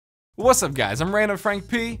What's up guys, I'm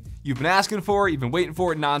randomfrankp. You've been asking for it, you've been waiting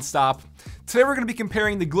for it non-stop. Today we're going to be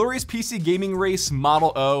comparing the glorious PC gaming race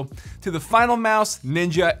Model O to the Finalmouse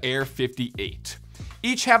Ninja Air58.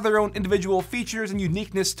 Each have their own individual features and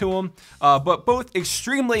uniqueness to them, but both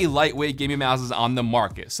extremely lightweight gaming mouses on the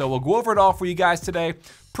market. So we'll go over it all for you guys today.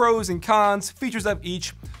 Pros and cons, features of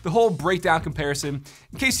each, the whole breakdown comparison,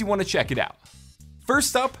 in case you want to check it out.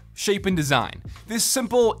 First up, shape and design. This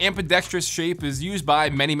simple ambidextrous shape is used by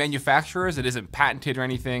many manufacturers. It isn't patented or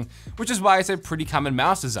anything, which is why it's a pretty common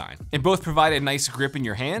mouse design. And both provide a nice grip in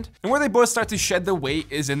your hand, and where they both start to shed the weight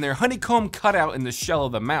is in their honeycomb cutout in the shell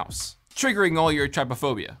of the mouse, triggering all your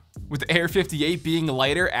trypophobia. With the Air58 being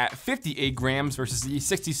lighter at 58 grams versus the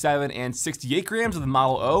 67 and 68 grams of the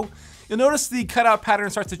Model O, you'll notice the cutout pattern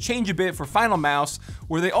starts to change a bit for Finalmouse,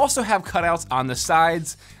 where they also have cutouts on the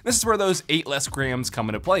sides. This is where those 8 less grams come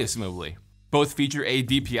into play smoothly. Both feature a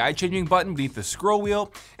DPI changing button beneath the scroll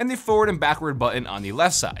wheel and the forward and backward button on the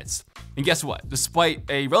left sides. And guess what? Despite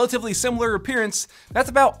a relatively similar appearance, that's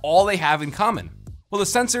about all they have in common. Well, the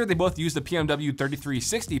sensor, they both use the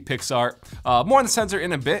PMW3360 Pixar. More on the sensor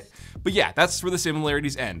in a bit, but yeah, that's where the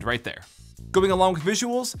similarities end, right there. Going along with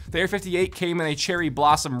visuals, the Air58 came in a Cherry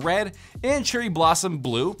Blossom Red and Cherry Blossom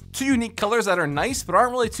Blue, two unique colors that are nice, but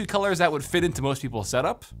aren't really two colors that would fit into most people's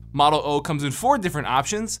setup. Model O comes in 4 different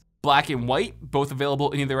options, black and white, both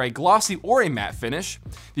available in either a glossy or a matte finish.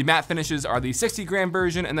 The matte finishes are the 60 gram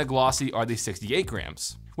version and the glossy are the 68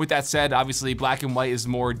 grams. With that said, obviously black and white is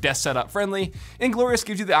more desk setup friendly, and Glorious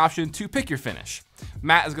gives you the option to pick your finish.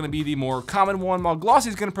 Matte is going to be the more common one, while glossy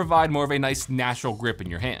is going to provide more of a nice natural grip in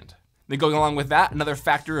your hand. Then going along with that, another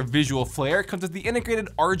factor of visual flair comes with the integrated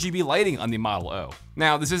RGB lighting on the Model O.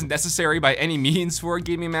 Now, this isn't necessary by any means for a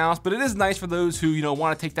gaming mouse, but it is nice for those who,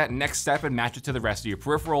 want to take that next step and match it to the rest of your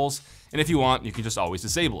peripherals. And if you want, you can just always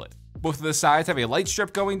disable it. Both of the sides have a light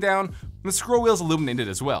strip going down, and the scroll wheel is illuminated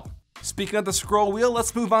as well. Speaking of the scroll wheel,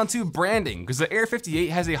 let's move on to branding, because the Air58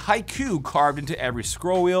 has a haiku carved into every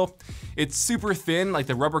scroll wheel. It's super thin, like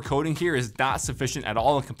the rubber coating here is not sufficient at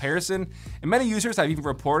all in comparison, and many users have even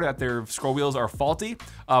reported that their scroll wheels are faulty,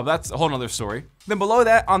 but that's a whole nother story. Then below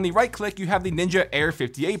that, on the right click, you have the Ninja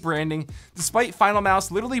Air58 branding, despite Finalmouse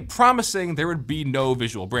literally promising there would be no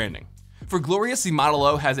visual branding. For Glorious, the Model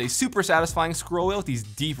O has a super satisfying scroll wheel with these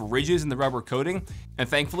deep ridges in the rubber coating, and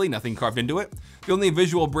thankfully nothing carved into it. The only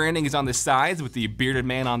visual branding is on the sides with the bearded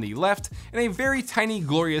man on the left and a very tiny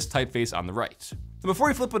Glorious typeface on the right. And before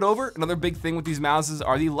we flip it over, another big thing with these mouses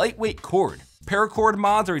are the lightweight cord. Paracord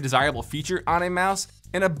mods are a desirable feature on a mouse,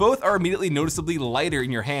 and both are immediately noticeably lighter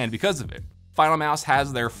in your hand because of it. Finalmouse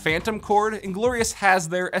has their Phantom cord, and Glorious has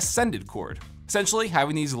their Ascended cord. Essentially,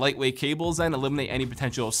 having these lightweight cables then eliminate any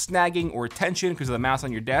potential snagging or tension because of the mouse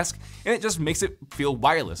on your desk, and it just makes it feel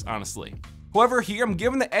wireless, honestly. However, here I'm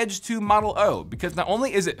giving the edge to Model O, because not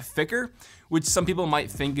only is it thicker, which some people might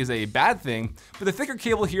think is a bad thing, but the thicker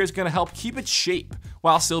cable here is going to help keep its shape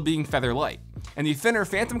while still being feather light. And the thinner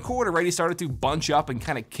Phantom cord already started to bunch up and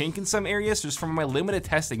kind of kink in some areas just from my limited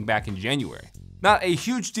testing back in January. Not a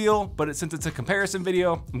huge deal, but since it's a comparison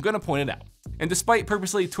video, I'm going to point it out. And despite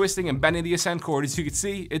purposely twisting and bending the Ascend cord, as you can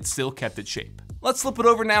see, it still kept its shape. Let's flip it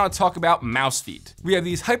over now and talk about mouse feet. We have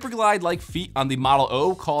these hyperglide-like feet on the Model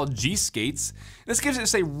O called G-skates. This gives it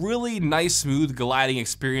just a really nice, smooth gliding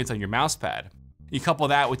experience on your mouse pad. You couple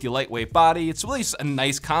that with your lightweight body, it's really just a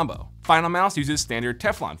nice combo. Finalmouse uses standard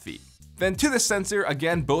Teflon feet. Then to the sensor,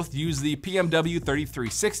 again, both use the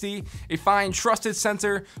PMW3360, a fine trusted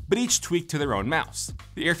sensor, but each tweaked to their own mouse.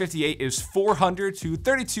 The Air58 is 400 to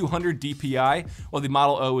 3200 DPI, while the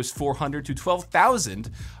Model O is 400 to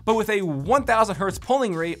 12,000, but with a 1000 Hz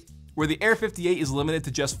polling rate, where the Air58 is limited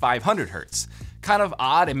to just 500 Hz. Kind of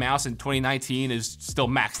odd, a mouse in 2019 is still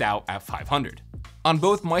maxed out at 500. On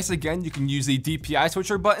both mice, again, you can use the DPI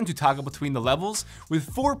switcher button to toggle between the levels,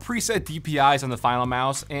 with 4 preset DPIs on the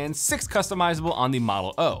Finalmouse and 6 customizable on the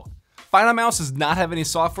Model O. Finalmouse does not have any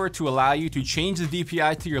software to allow you to change the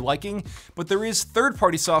DPI to your liking, but there is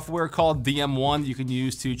third-party software called DM1 that you can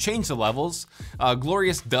use to change the levels.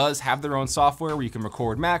 Glorious does have their own software where you can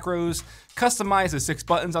record macros, customize the 6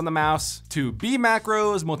 buttons on the mouse to be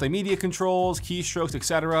macros, multimedia controls, keystrokes,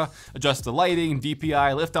 etc., adjust the lighting,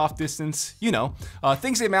 DPI, liftoff distance,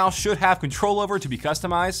 things a mouse should have control over to be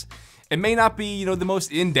customized. It may not be, the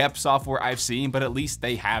most in-depth software I've seen, but at least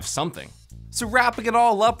they have something. So wrapping it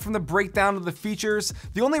all up from the breakdown of the features,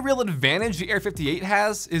 the only real advantage the Air58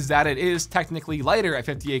 has is that it is technically lighter at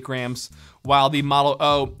 58 grams, while the Model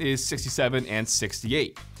O is 67 and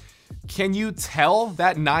 68. Can you tell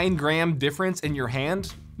that 9 gram difference in your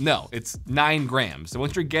hand? No, it's 9 grams. So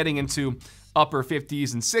once you're getting into upper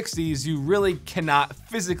 50s and 60s, you really cannot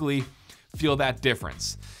physically feel that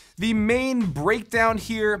difference. The main breakdown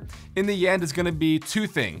here in the end is gonna be two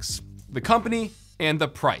things: the company and the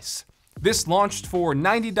price. This launched for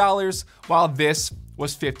 $90, while this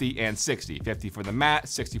was $50 and $60. $50 for the matte,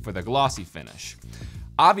 $60 for the glossy finish.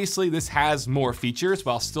 Obviously, this has more features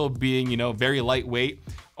while still being, very lightweight.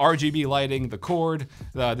 RGB lighting, the cord,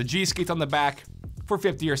 the G-skates on the back for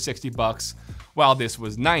 $50 or $60, while this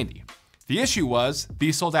was $90. The issue was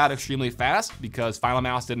these sold out extremely fast because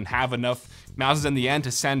Finalmouse didn't have enough mouses in the end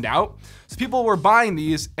to send out. So people were buying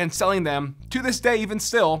these and selling them to this day, even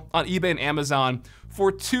still, on eBay and Amazon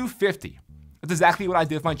for $250. That's exactly what I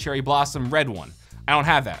did with my Cherry Blossom red one. I don't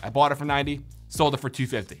have that. I bought it for $90, sold it for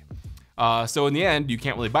 $250. So in the end, you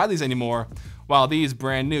can't really buy these anymore, while these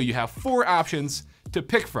brand new, you have 4 options to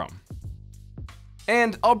pick from.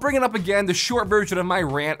 And I'll bring it up again, the short version of my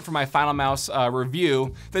rant for my Finalmouse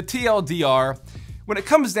review, the TLDR. When it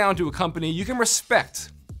comes down to a company, you can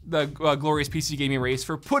respect the glorious PC gaming race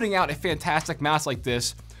for putting out a fantastic mouse like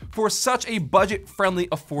this for such a budget-friendly,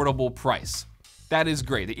 affordable price. That is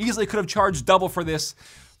great. They easily could have charged double for this,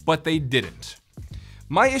 but they didn't.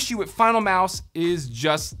 My issue with Finalmouse is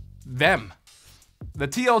just them. The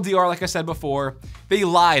TLDR, like I said before, they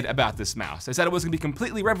lied about this mouse. They said it was gonna be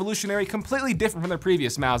completely revolutionary, completely different from their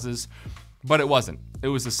previous mouses, but it wasn't. It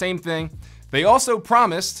was the same thing. They also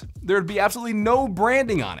promised there would be absolutely no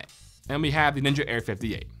branding on it. And we have the Ninja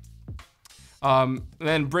Air58.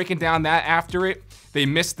 Then breaking down that after it, they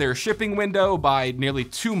missed their shipping window by nearly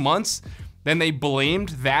 2 months. Then they blamed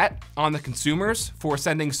that on the consumers for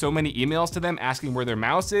sending so many emails to them asking where their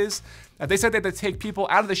mouse is, that they said that they take people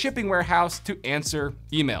out of the shipping warehouse to answer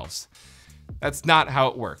emails. That's not how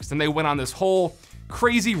it works. Then they went on this whole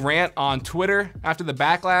crazy rant on Twitter after the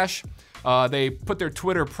backlash. They put their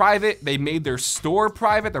Twitter private, they made their store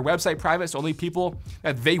private, their website private, so only people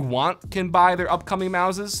that they want can buy their upcoming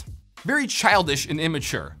mouses. Very childish and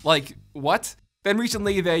immature. Like, what? Then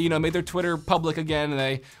recently they, made their Twitter public again, and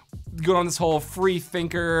they go on this whole free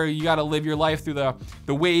thinker, you gotta live your life through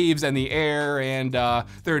the waves and the air, and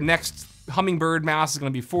their next Hummingbird mouse is gonna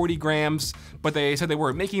be 40 grams, but they said they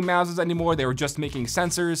weren't making mouses anymore, they were just making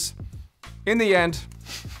sensors. In the end,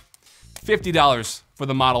 $50 for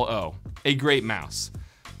the Model O, a great mouse.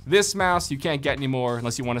 This mouse you can't get anymore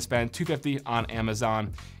unless you wanna spend $250 on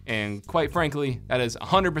Amazon, and quite frankly, that is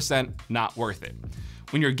 100% not worth it.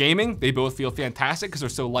 When you're gaming, they both feel fantastic because they're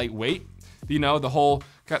so lightweight. The whole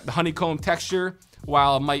the honeycomb texture,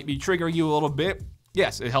 while it might be triggering you a little bit,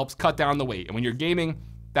 yes, it helps cut down the weight. And when you're gaming,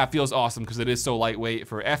 that feels awesome because it is so lightweight.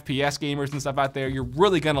 For FPS gamers and stuff out there, you're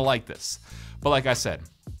really gonna like this. But like I said,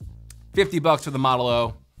 $50 for the Model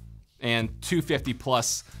O and $250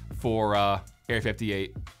 plus for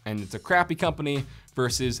Air58. And it's a crappy company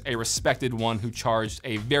versus a respected one who charged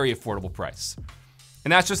a very affordable price.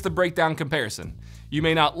 And that's just the breakdown comparison. You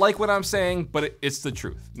may not like what I'm saying, but it's the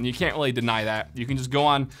truth. And you can't really deny that. You can just go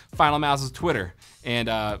on Finalmouse's Twitter and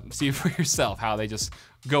see for yourself how they just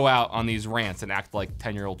go out on these rants and act like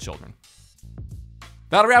 10-year-old children.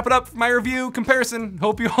 That'll wrap it up for my review comparison.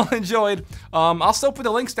 Hope you all enjoyed. I'll still put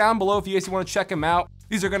the links down below if you guys want to check them out.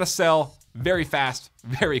 These are gonna sell very fast,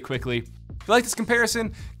 very quickly. If you like this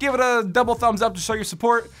comparison, give it a double thumbs up to show your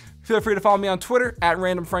support. Feel free to follow me on Twitter at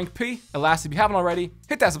randomfrankp. And lastly, if you haven't already,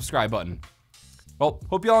 hit that subscribe button. Well,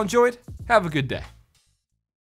 hope you all enjoyed. Have a good day.